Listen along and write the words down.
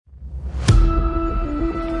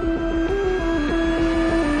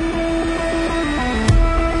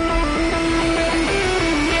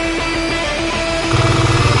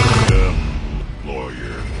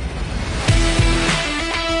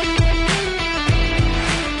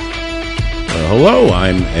Hello,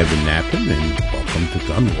 I'm Evan Nappen, and welcome to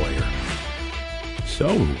Gun Lawyer.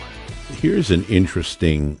 So, here's an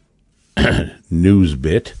interesting news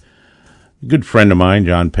bit. A good friend of mine,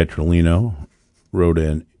 John Petrolino, wrote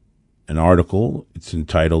an article. It's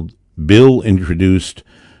entitled, Bill Introduced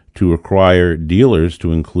to Require Dealers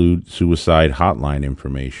to Include Suicide Hotline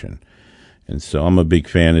Information. And so I'm a big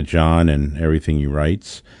fan of John and everything he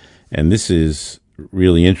writes. And this is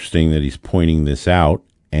really interesting that he's pointing this out.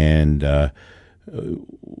 And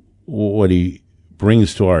what he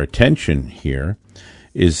brings to our attention here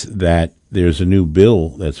is that there's a new bill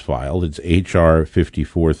that's filed. It's H.R.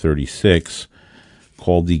 5436,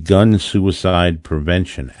 called the Gun Suicide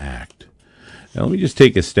Prevention Act. Now, let me just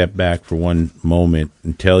take a step back for one moment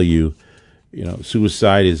and tell you,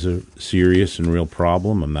 suicide is a serious and real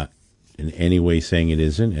problem. I'm not in any way saying it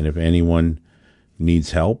isn't. And if anyone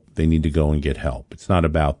needs help, they need to go and get help. It's not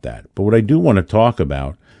about that. But what I do want to talk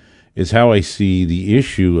about is how I see the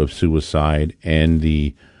issue of suicide and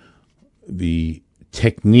the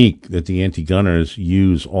technique that the anti-gunners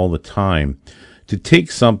use all the time to take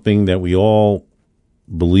something that we all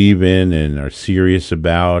believe in and are serious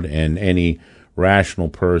about, and any rational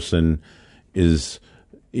person is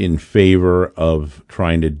in favor of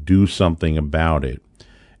trying to do something about it,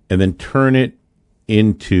 and then turn it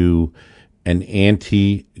into an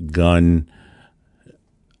anti-gun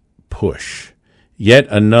push. Yet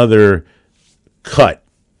another cut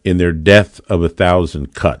in their death of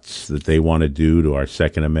 1,000 cuts that they want to do to our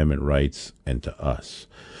Second Amendment rights and to us.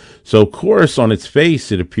 So, of course, on its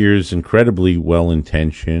face, it appears incredibly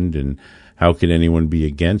well-intentioned, and how could anyone be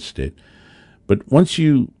against it? But once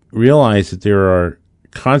you realize that there are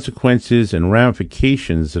consequences and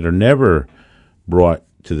ramifications that are never brought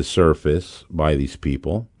to the surface by these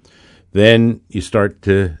people, then you start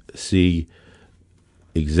to see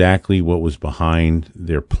exactly what was behind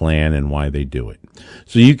their plan and why they do it.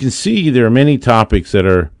 So you can see there are many topics that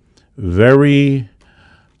are very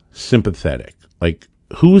sympathetic. Like,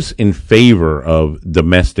 who's in favor of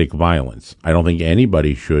domestic violence? I don't think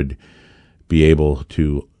anybody should be able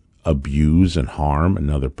to abuse and harm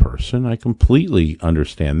another person. I completely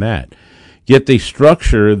understand that. Yet they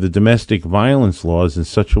structure the domestic violence laws in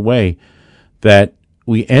such a way that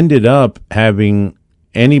we ended up having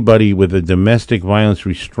anybody with a domestic violence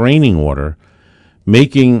restraining order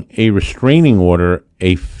making a restraining order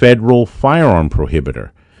a federal firearm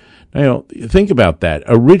prohibitor. Now, think about that.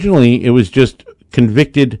 Originally, it was just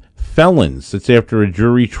convicted felons. It's after a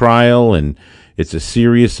jury trial, and it's a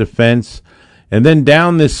serious offense. And then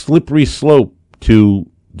down this slippery slope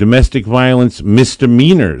to domestic violence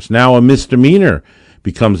misdemeanors. Now a misdemeanor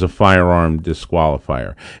becomes a firearm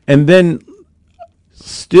disqualifier. And then,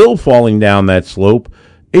 still falling down that slope,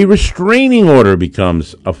 a restraining order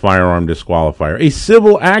becomes a firearm disqualifier. A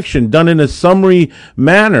civil action done in a summary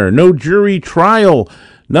manner, no jury trial,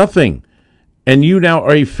 nothing. And you now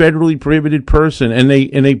are a federally prohibited person, and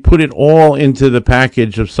they put it all into the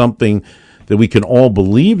package of something that we can all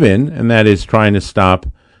believe in, and that is trying to stop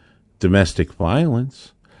domestic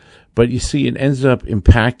violence. But you see, it ends up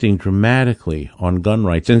impacting dramatically on gun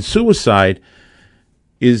rights. And suicide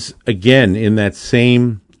is, again, in that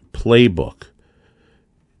same playbook.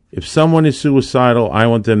 If someone is suicidal, I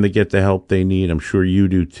want them to get the help they need. I'm sure you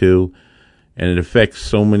do too. And it affects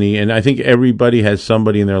so many. And I think everybody has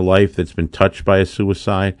somebody in their life that's been touched by a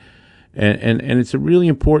suicide. And it's a really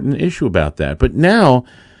important issue about that. But now,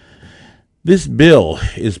 this bill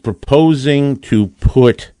is proposing to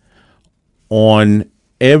put on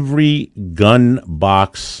every gun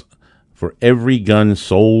box for every gun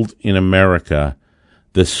sold in America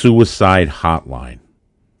the suicide hotline.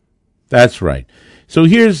 That's right. So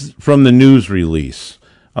here's from the news release.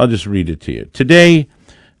 I'll just read it to you. Today,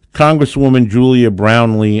 Congresswoman Julia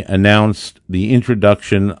Brownley announced the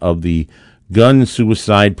introduction of the Gun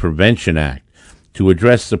Suicide Prevention Act to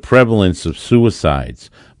address the prevalence of suicides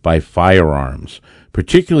by firearms,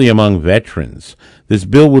 particularly among veterans. This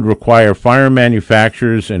bill would require firearm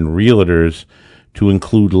manufacturers and realtors to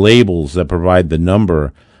include labels that provide the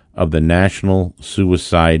number of the National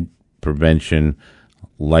Suicide Prevention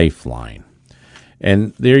Lifeline.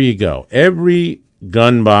 And there you go. Every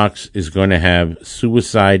gun box is going to have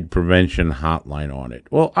suicide prevention hotline on it.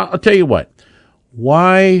 Well, I'll tell you what.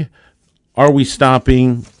 Why are we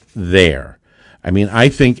stopping there? I mean, I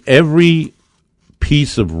think every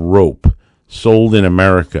piece of rope sold in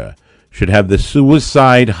America should have the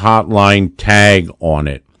suicide hotline tag on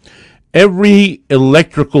it. Every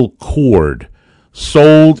electrical cord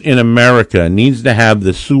sold in America needs to have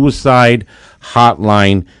the suicide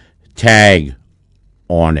hotline tag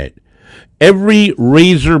on it. Every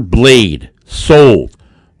razor blade sold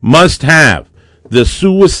must have the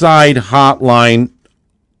suicide hotline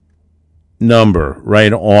number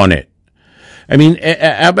right on it. I mean,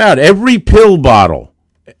 about every pill bottle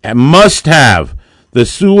must have the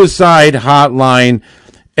suicide hotline.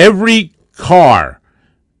 Every car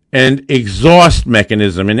and exhaust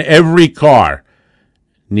mechanism in every car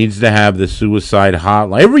needs to have the suicide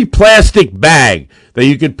hotline. Every plastic bag that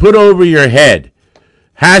you could put over your head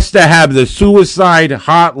has to have the suicide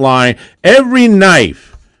hotline. Every knife.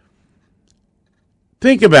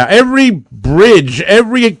 Think about every bridge,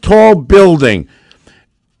 every tall building,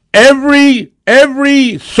 every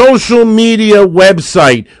social media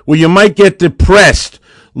website where you might get depressed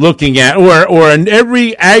looking at, or in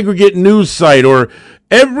every aggregate news site, or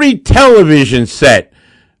every television set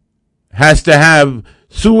has to have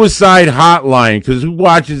suicide hotline, because who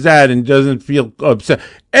watches that and doesn't feel upset?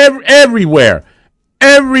 Everywhere,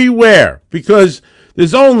 because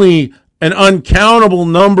there's only an uncountable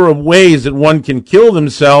number of ways that one can kill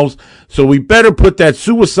themselves, so we better put that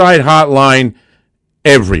suicide hotline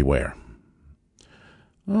everywhere.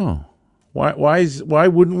 Oh, why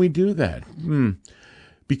wouldn't we do that?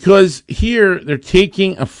 Because here they're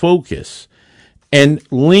taking a focus and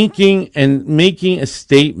linking and making a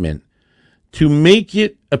statement to make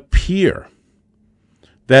it appear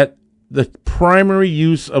that the primary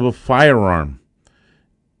use of a firearm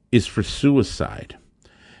is for suicide.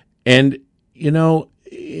 And,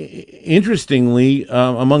 interestingly,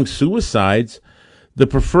 among suicides, the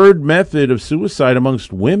preferred method of suicide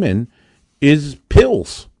amongst women is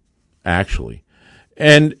pills, actually.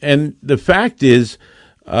 And the fact is,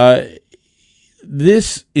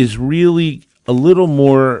 this is really has a little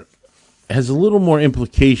more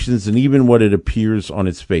implications than even what it appears on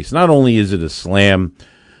its face. Not only is it a slam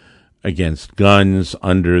against guns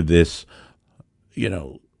under this,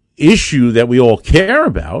 issue that we all care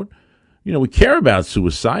about. We care about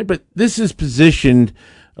suicide, but this is positioned,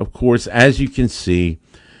 of course, as you can see,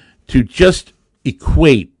 to just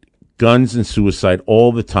equate guns and suicide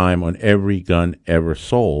all the time on every gun ever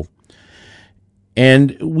sold.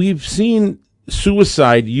 And we've seen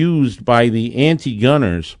suicide used by the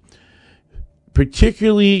anti-gunners,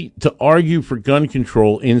 particularly to argue for gun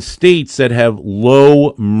control in states that have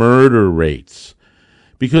low murder rates.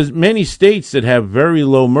 Because many states that have very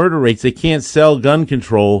low murder rates, they can't sell gun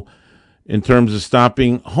control in terms of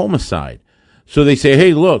stopping homicide. So they say,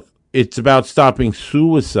 hey, look, it's about stopping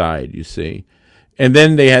suicide, you see. And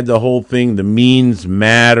then they had the whole thing, the means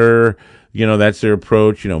matter. That's their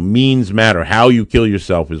approach. Means matter. How you kill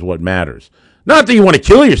yourself is what matters. Not that you want to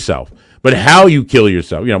kill yourself, but how you kill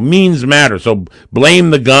yourself. Means matter. So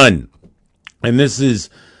blame the gun. And this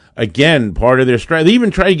is, again, part of their strategy. They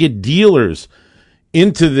even try to get dealers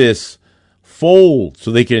into this fold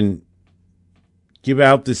so they can give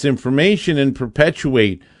out this information and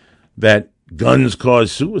perpetuate that guns cause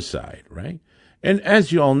suicide, right? And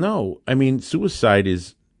as you all know, suicide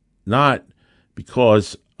is not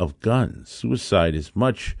because of guns. Suicide is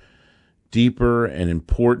much deeper and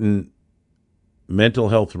important mental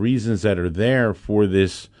health reasons that are there for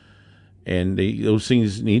this, and those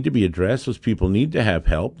things need to be addressed. Those people need to have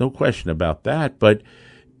help, no question about that. But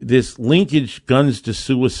this linkage, guns to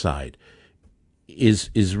suicide, is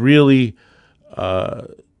really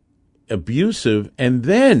abusive, and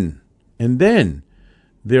then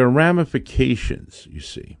there are ramifications. You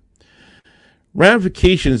see,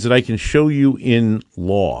 ramifications that I can show you in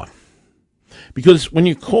law. Because when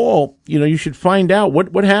you call, you should find out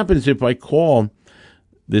what happens if I call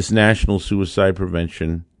this National Suicide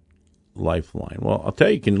Prevention Lifeline. Well, I'll tell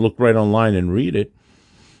you can look right online and read it.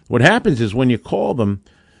 What happens is when you call them,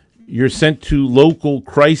 you're sent to local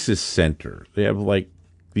crisis center. They have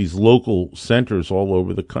these local centers all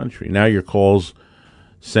over the country. Now your call's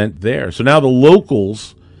sent there. So now the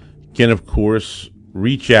locals can, of course,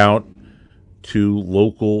 reach out to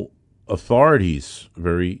local authorities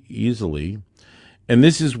very easily. And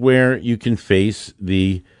this is where you can face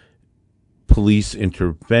the police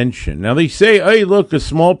intervention. Now they say, hey, look, a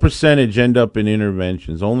small percentage end up in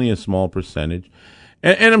interventions, only a small percentage.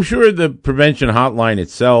 And I'm sure the prevention hotline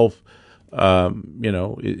itself,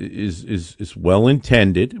 is well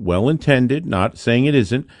intended, not saying it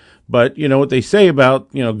isn't, but what they say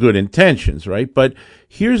about, good intentions, right? But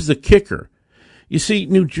here's the kicker. You see,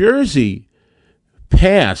 New Jersey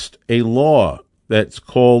passed a law that's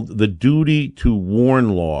called the Duty to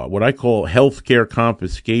Warn Law, what I call healthcare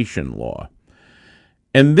confiscation law.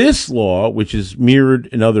 And this law, which is mirrored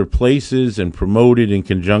in other places and promoted in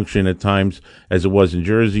conjunction at times, as it was in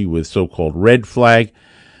Jersey with so-called red flag,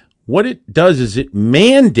 what it does is it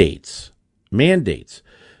mandates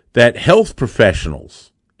that health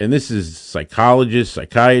professionals and this is psychologists,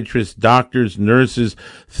 psychiatrists, doctors, nurses,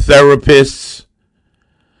 therapists,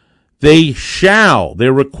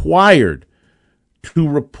 they're required to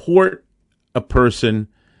report a person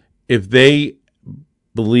if they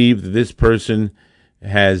believe that this person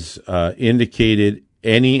has indicated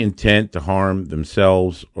any intent to harm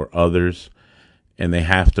themselves or others, and they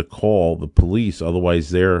have to call the police. Otherwise,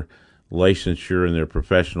 their licensure and their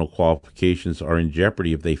professional qualifications are in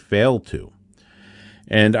jeopardy if they fail to.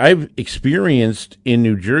 And I've experienced in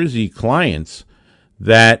New Jersey clients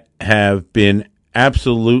that have been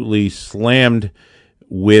absolutely slammed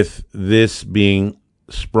with this being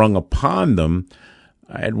sprung upon them.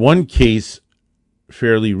 I had one case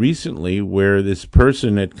fairly recently where this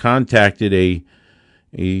person had contacted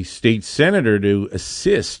a state senator to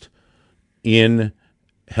assist in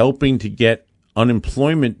helping to get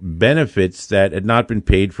unemployment benefits that had not been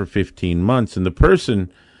paid for 15 months. And the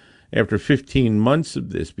person, after 15 months of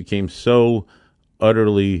this, became so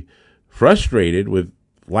utterly frustrated with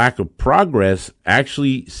lack of progress,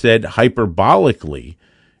 actually said hyperbolically,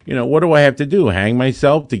 what do I have to do? Hang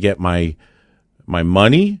myself to get my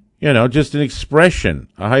money? Just an expression,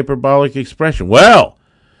 a hyperbolic expression. Well,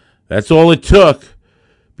 that's all it took,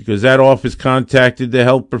 because that office contacted the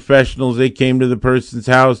health professionals. They came to the person's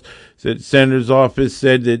house, said senator's office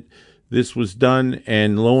said that this was done,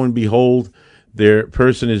 and lo and behold, their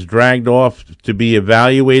person is dragged off to be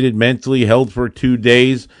evaluated mentally, held for 2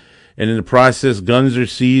 days, and in the process, guns are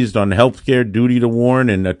seized on healthcare duty to warn,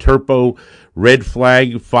 and a Turpo red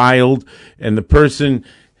flag filed, and the person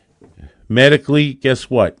medically, guess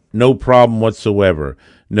what? No problem whatsoever.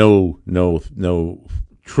 No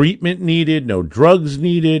treatment needed, no drugs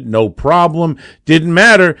needed, no problem. Didn't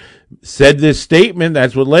matter. Said this statement,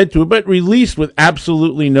 that's what led to it, but released with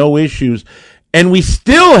absolutely no issues. And we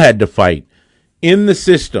still had to fight in the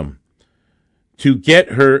system to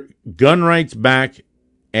get her gun rights back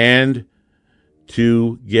and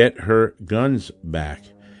to get her guns back.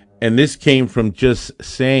 And this came from just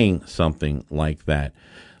saying something like that.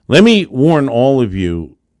 Let me warn all of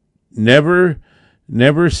you, never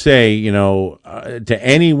say, to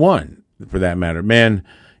anyone, for that matter, man,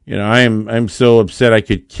 I'm so upset I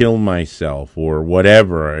could kill myself or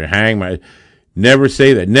whatever, or never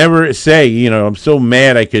say that. Never say, I'm so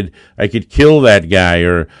mad I could kill that guy,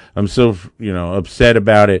 or I'm so, upset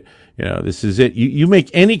about it. This is it. You make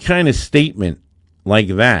any kind of statement like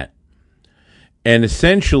that, and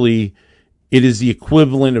essentially it is the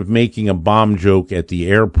equivalent of making a bomb joke at the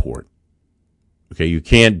airport. Okay, you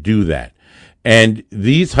can't do that. And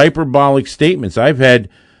these hyperbolic statements, I've had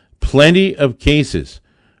plenty of cases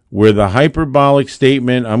where the hyperbolic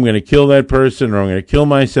statement, I'm going to kill that person or I'm going to kill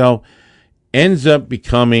myself, ends up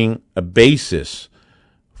becoming a basis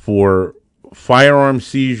for firearm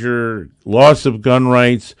seizure, loss of gun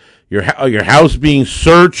rights, your house being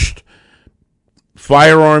searched,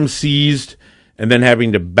 firearms seized, and then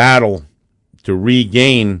having to battle to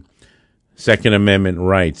regain Second Amendment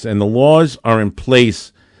rights. And the laws are in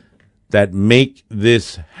place that make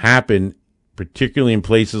this happen, particularly in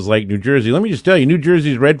places like New Jersey. Let me just tell you, New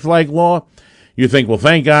Jersey's red flag law, you think, well,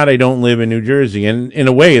 thank God I don't live in New Jersey. And in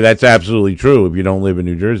a way, that's absolutely true if you don't live in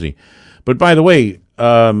New Jersey. But by the way,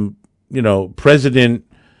 President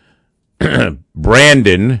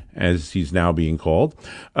Brandon, as he's now being called,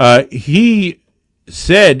 he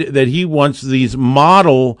said that he wants these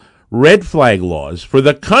model red flag laws for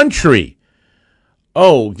the country.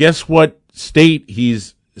 Oh, guess what state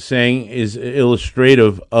he's saying is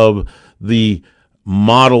illustrative of the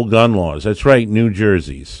model gun laws? That's right, New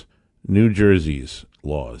Jersey's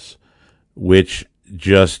laws, which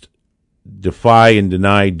just defy and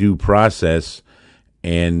deny due process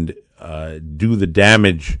and do the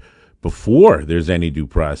damage before there's any due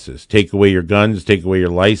process. Take away your guns, take away your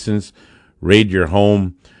license, raid your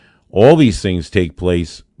home. All these things take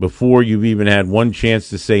place before you've even had one chance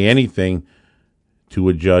to say anything to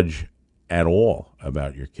a judge at all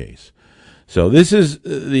about your case. So this is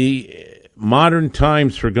the modern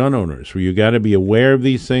times for gun owners, where you got to be aware of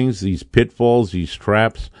these things, these pitfalls, these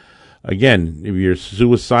traps. Again, if you're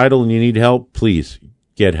suicidal and you need help, please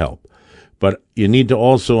get help. But you need to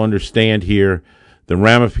also understand here the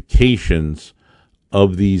ramifications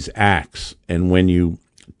of these acts. And when you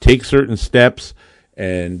take certain steps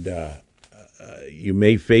and you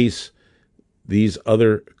may face these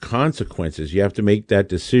other consequences, you have to make that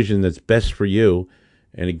decision that's best for you.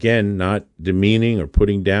 And again, not demeaning or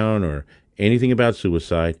putting down or anything about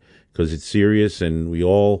suicide, because it's serious and we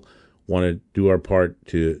all want to do our part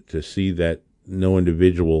to see that no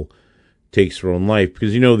individual takes their own life.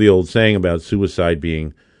 Because the old saying about suicide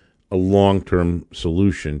being a long-term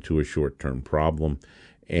solution to a short-term problem.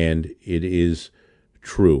 and it is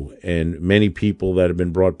true. And many people that have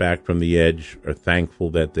been brought back from the edge are thankful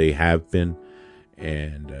that they have been,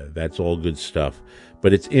 and that's all good stuff.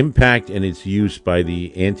 But its impact and its use by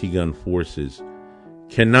the anti-gun forces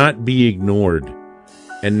cannot be ignored,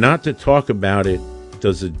 and not to talk about it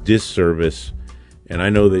does a disservice. And I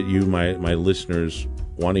know that you, my listeners,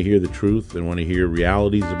 want to hear the truth and want to hear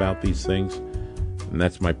realities about these things, and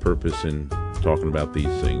that's my purpose in talking about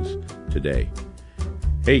these things today.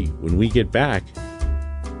 Hey, when we get back,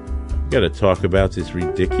 we've got to talk about this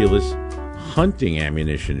ridiculous hunting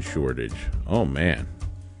ammunition shortage. Oh, man.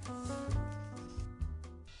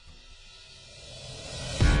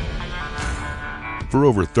 For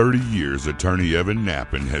over 30 years, attorney Evan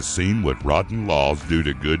Nappen has seen what rotten laws do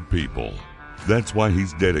to good people. That's why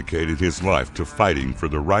he's dedicated his life to fighting for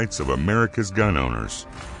the rights of America's gun owners.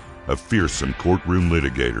 A fearsome courtroom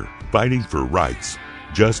litigator, fighting for rights,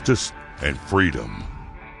 justice, and freedom.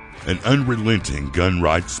 An unrelenting gun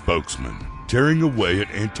rights spokesman, tearing away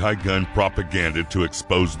at anti-gun propaganda to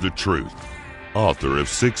expose the truth. Author of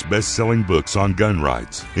 6 best-selling books on gun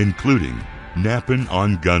rights, including Nappen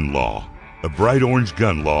on Gun Law, a bright orange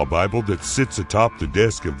gun law Bible that sits atop the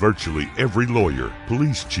desk of virtually every lawyer,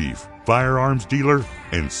 police chief, firearms dealer,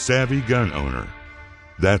 and savvy gun owner.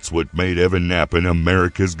 That's what made Evan Nappen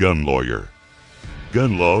America's gun lawyer.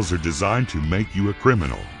 Gun laws are designed to make you a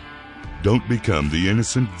criminal. Don't become the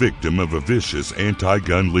innocent victim of a vicious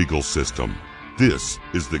anti-gun legal system. This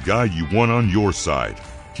is the guy you want on your side.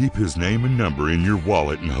 Keep his name and number in your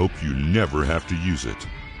wallet and hope you never have to use it.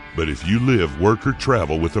 But if you live, work, or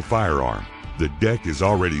travel with a firearm, the deck is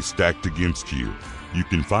already stacked against you. You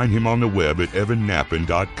can find him on the web at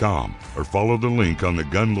evannappen.com or follow the link on the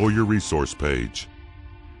Gun Lawyer resource page.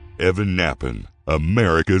 Evan Nappen,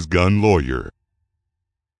 America's gun lawyer.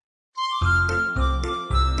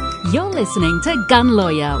 You're listening to Gun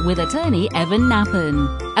Lawyer with attorney Evan Nappen.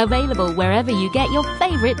 Available wherever you get your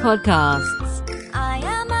favorite podcasts. I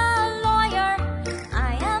am a lawyer.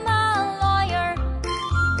 I am a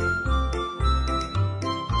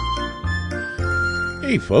lawyer.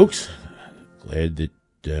 Hey, folks. Glad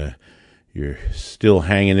that you're still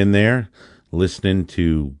hanging in there, listening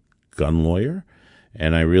to Gun Lawyer.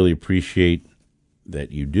 And I really appreciate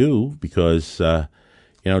that you do, because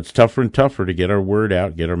it's tougher and tougher to get our word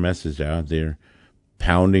out, get our message out. They're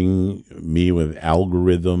pounding me with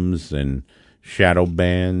algorithms and shadow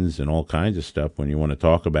bans and all kinds of stuff when you want to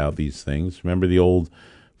talk about these things. Remember the old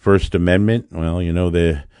First Amendment? Well,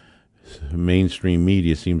 the mainstream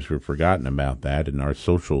media seems to have forgotten about that, and our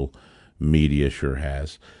social media sure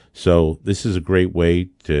has. So this is a great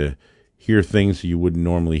way to hear things that you wouldn't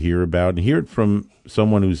normally hear about, and hear it from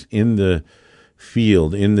someone who's in the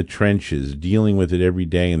field, in the trenches, dealing with it every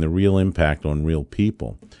day, and the real impact on real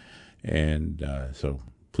people. And so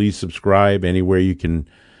please subscribe anywhere you can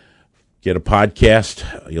get a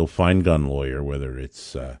podcast. You'll find Gun Lawyer, whether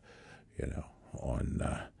it's on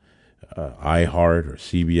iHeart or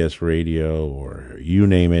CBS Radio or you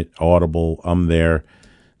name it, Audible. I'm there.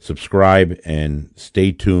 Subscribe and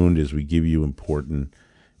stay tuned as we give you important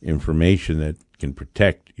information that can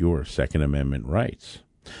protect your Second Amendment rights.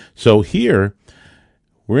 So here,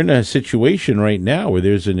 we're in a situation right now where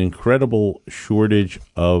there's an incredible shortage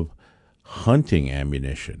of hunting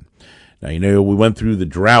ammunition. Now, we went through the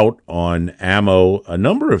drought on ammo a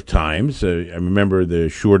number of times. I remember the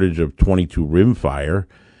shortage of .22 rimfire.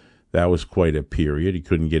 That was quite a period. You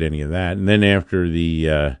couldn't get any of that. And then after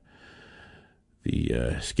the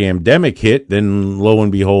scamdemic hit, then lo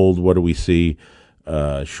and behold, what do we see?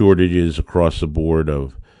 Shortages across the board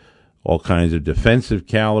of all kinds of defensive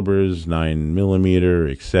calibers,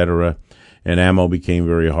 9mm, etc. And ammo became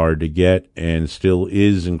very hard to get and still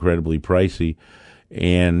is incredibly pricey,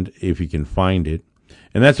 and if you can find it.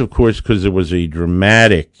 And that's, of course, because there was a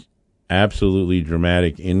dramatic, absolutely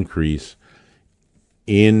dramatic increase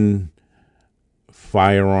in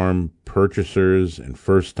firearm purchasers and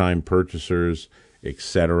first-time purchasers,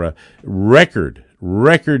 etc. Record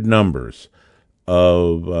numbers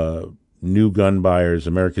of new gun buyers.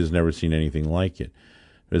 America's never seen anything like it.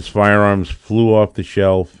 As firearms flew off the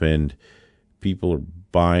shelf and people are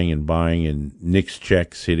buying, and NICS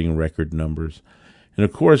checks hitting record numbers. And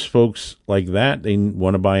of course, folks like that, they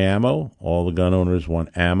want to buy ammo. All the gun owners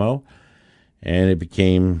want ammo. And it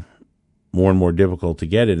became more and more difficult to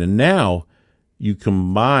get it. And now you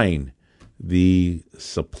combine the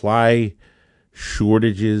supply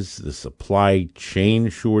shortages, the supply chain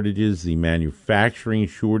shortages, the manufacturing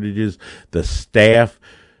shortages, the staff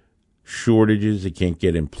shortages. They can't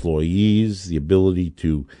get employees, the ability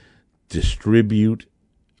to distribute,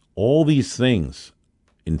 all these things,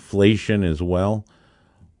 inflation as well.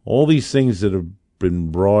 all these things that have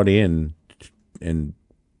been brought in and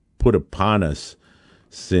put upon us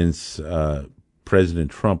since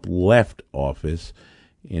President Trump left office,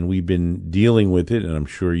 and we've been dealing with it, and I'm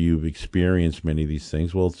sure you've experienced many of these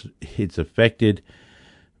things. Well, it's affected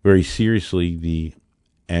very seriously the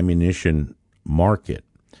ammunition market.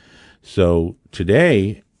 So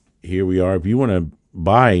today, here we are. If you want to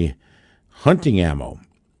buy hunting ammo,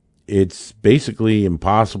 it's basically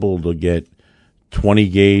impossible to get 20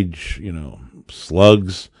 gauge,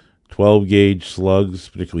 slugs, 12 gauge slugs,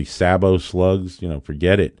 particularly Sabo slugs.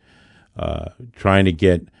 Forget it. Trying to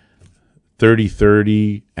get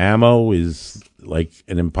 30-30 ammo is like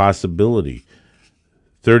an impossibility.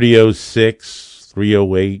 30-06,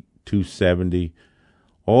 308, 270,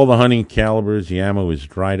 all the hunting calibers, the ammo is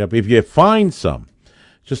dried up. If you find some,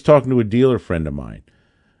 just talking to a dealer friend of mine,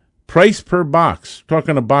 price per box,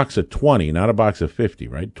 talking a box of 20, not a box of 50,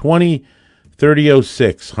 right? 20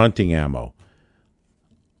 30-06 hunting ammo,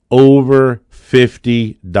 over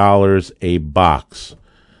 $50 a box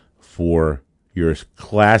for your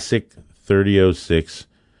classic 30-06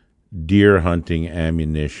 deer hunting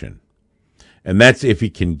ammunition. And that's if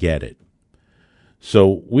you can get it.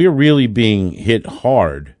 So we're really being hit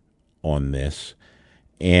hard on this,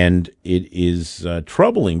 and it is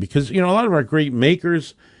troubling because, a lot of our great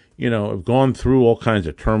makers, have gone through all kinds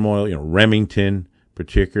of turmoil, Remington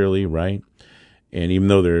particularly, right? And even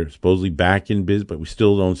though they're supposedly back in business, but we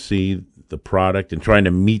still don't see the product, and trying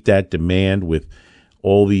to meet that demand with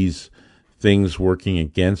all these things working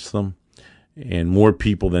against them, and more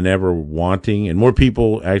people than ever wanting, and more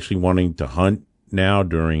people actually wanting to hunt now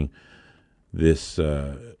during this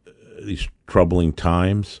these troubling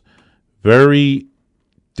times. Very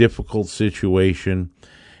difficult situation.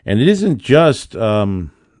 And it isn't just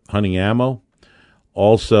hunting ammo,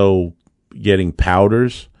 also getting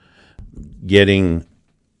powders, getting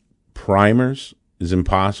primers is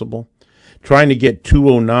impossible. Trying to get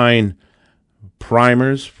 209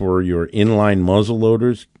 primers for your inline muzzle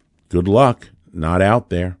loaders, good luck, not out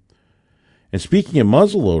there. And speaking of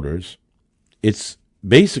muzzle loaders, it's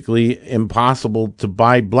basically impossible to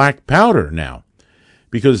buy black powder now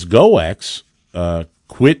because GoEx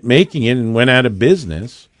quit making it and went out of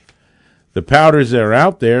business. The powders that are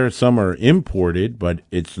out there, some are imported, but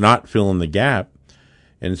it's not filling the gap.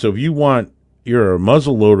 And so if you're a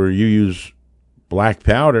muzzle loader, you use black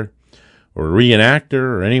powder, or a reenactor,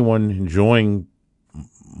 or anyone enjoying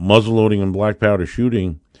muzzle loading and black powder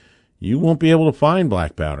shooting, you won't be able to find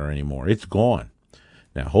black powder anymore. It's gone.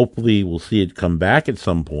 Now, hopefully we'll see it come back at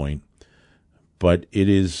some point, but it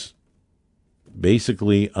is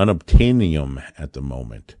basically unobtainium at the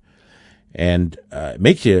moment. And it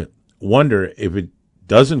makes you wonder if it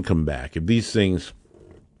doesn't come back, if these things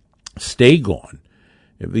stay gone,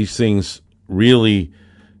 if these things really,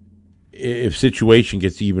 if situation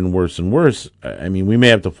gets even worse and worse, I mean, we may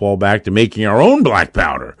have to fall back to making our own black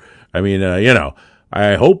powder. I mean,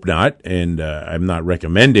 I hope not, and I'm not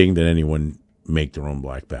recommending that anyone make their own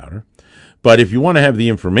black powder. But if you want to have the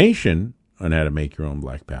information on how to make your own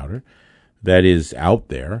black powder, that is out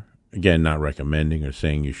there. Again, not recommending or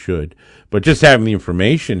saying you should, but just having the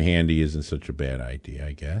information handy isn't such a bad idea,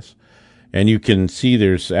 I guess. And you can see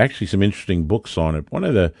there's actually some interesting books on it. One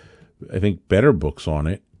of the, I think, better books on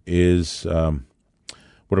it is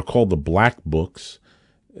what are called the Black Books.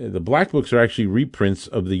 The Black Books are actually reprints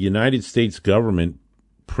of the United States government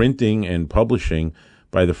printing and publishing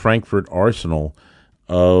by the Frankfurt Arsenal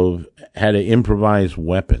of how to improvise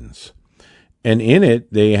weapons. And in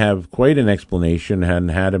it, they have quite an explanation on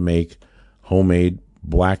how to make homemade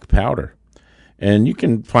black powder. And you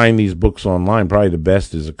can find these books online. Probably the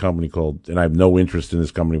best is a company called, and I have no interest in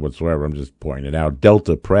this company whatsoever, I'm just pointing it out,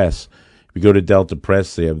 Delta Press. If you go to Delta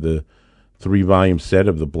Press, they have the 3-volume set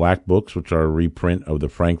of the Black Books, which are a reprint of the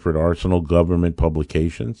Frankfurt Arsenal government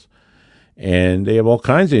publications. And they have all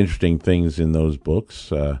kinds of interesting things in those books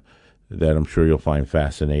that I'm sure you'll find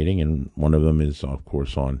fascinating. And one of them is, of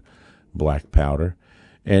course, on black powder.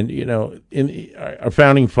 And, in our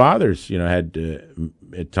founding fathers, had to,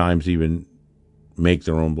 at times even make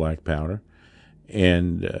their own black powder.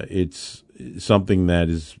 And it's something that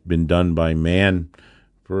has been done by man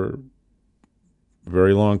for a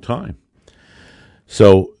very long time.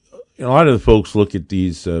 So a lot of the folks look at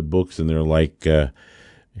these books and they're like,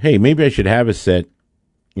 hey, maybe I should have a set,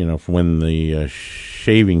 for when the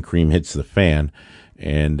shaving cream hits the fan.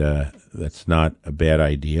 And that's not a bad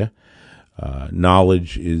idea.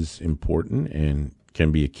 Knowledge is important and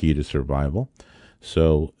can be a key to survival.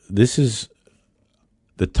 So this is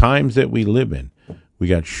the times that we live in. We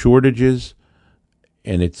got shortages,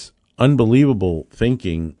 and it's unbelievable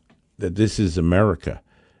thinking that this is America.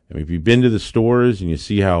 I mean, if you've been to the stores and you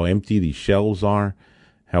see how empty these shelves are,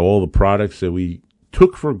 how all the products that we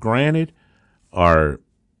took for granted are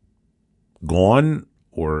gone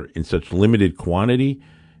or in such limited quantity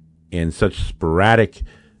and such sporadic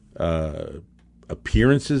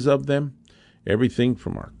appearances of them, everything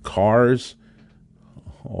from our cars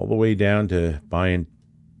all the way down to buying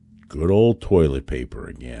good old toilet paper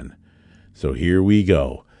again. So here we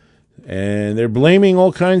go. And they're blaming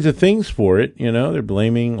all kinds of things for it. They're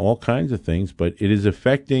blaming all kinds of things, but it is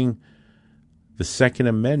affecting the Second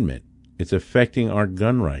Amendment. It's affecting our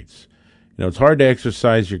gun rights. It's hard to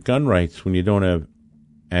exercise your gun rights when you don't have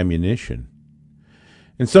ammunition.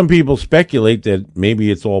 And some people speculate that maybe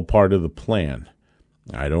it's all part of the plan.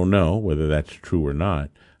 I don't know whether that's true or not.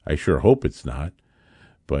 I sure hope it's not.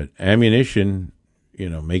 But ammunition,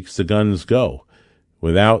 makes the guns go.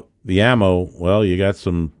 Without the ammo, well, you got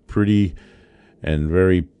some pretty and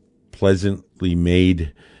very pleasantly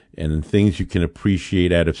made and things you can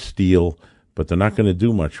appreciate out of steel, but they're not going to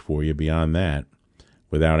do much for you beyond that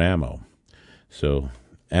without ammo. So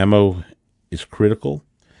ammo is critical,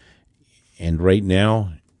 and right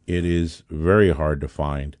now it is very hard to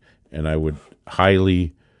find, and I would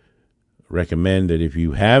highly recommend that if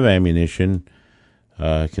you have ammunition,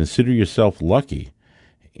 consider yourself lucky,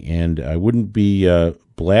 and I wouldn't be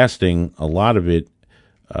blasting a lot of it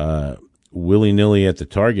willy-nilly at the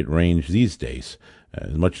target range these days,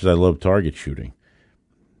 as much as I love target shooting.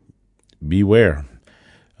 Beware.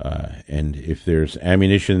 And if there's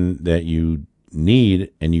ammunition that you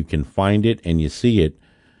need and you can find it and you see it,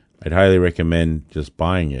 I'd highly recommend just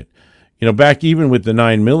buying it. Back even with the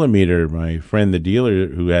 9mm, my friend, the dealer,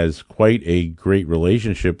 who has quite a great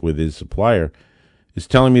relationship with his supplier, is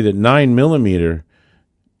telling me that 9mm,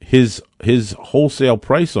 his wholesale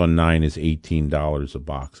price on 9 is $18 a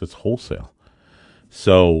box. That's wholesale.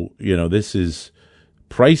 So, this is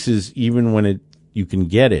prices, even when you can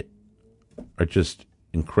get it, are just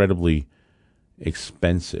incredibly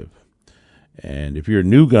expensive. And if you're a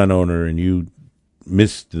new gun owner and you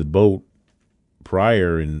missed the boat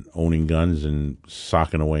prior in owning guns and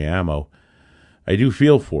socking away ammo, I do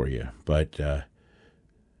feel for you. But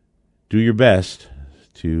do your best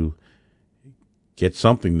to get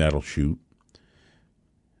something that'll shoot.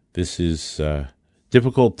 This is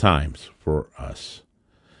difficult times for us.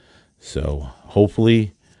 So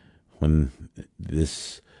hopefully when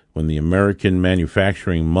the American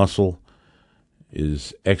manufacturing muscle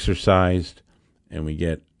is exercised and we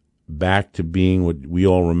get back to being what we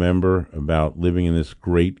all remember about living in this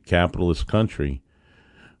great capitalist country,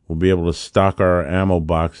 we'll be able to stock our ammo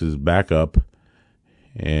boxes back up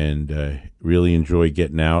and really enjoy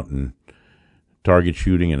getting out and target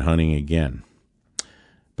shooting and hunting again.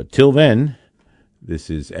 But till then, this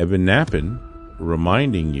is Evan Nappen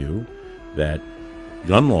reminding you that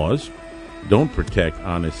gun laws don't protect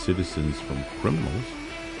honest citizens from criminals.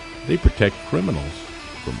 They protect criminals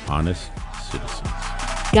from honest citizens.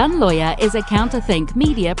 Gun Lawyer is a Counterthink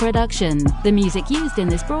media production. The music used in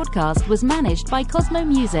this broadcast was managed by Cosmo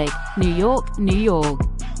Music, New York, New York.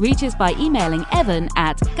 Reach us by emailing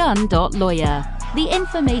evan@gun.lawyer. The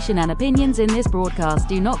information and opinions in this broadcast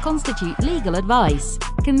do not constitute legal advice.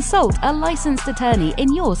 Consult a licensed attorney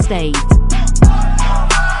in your state.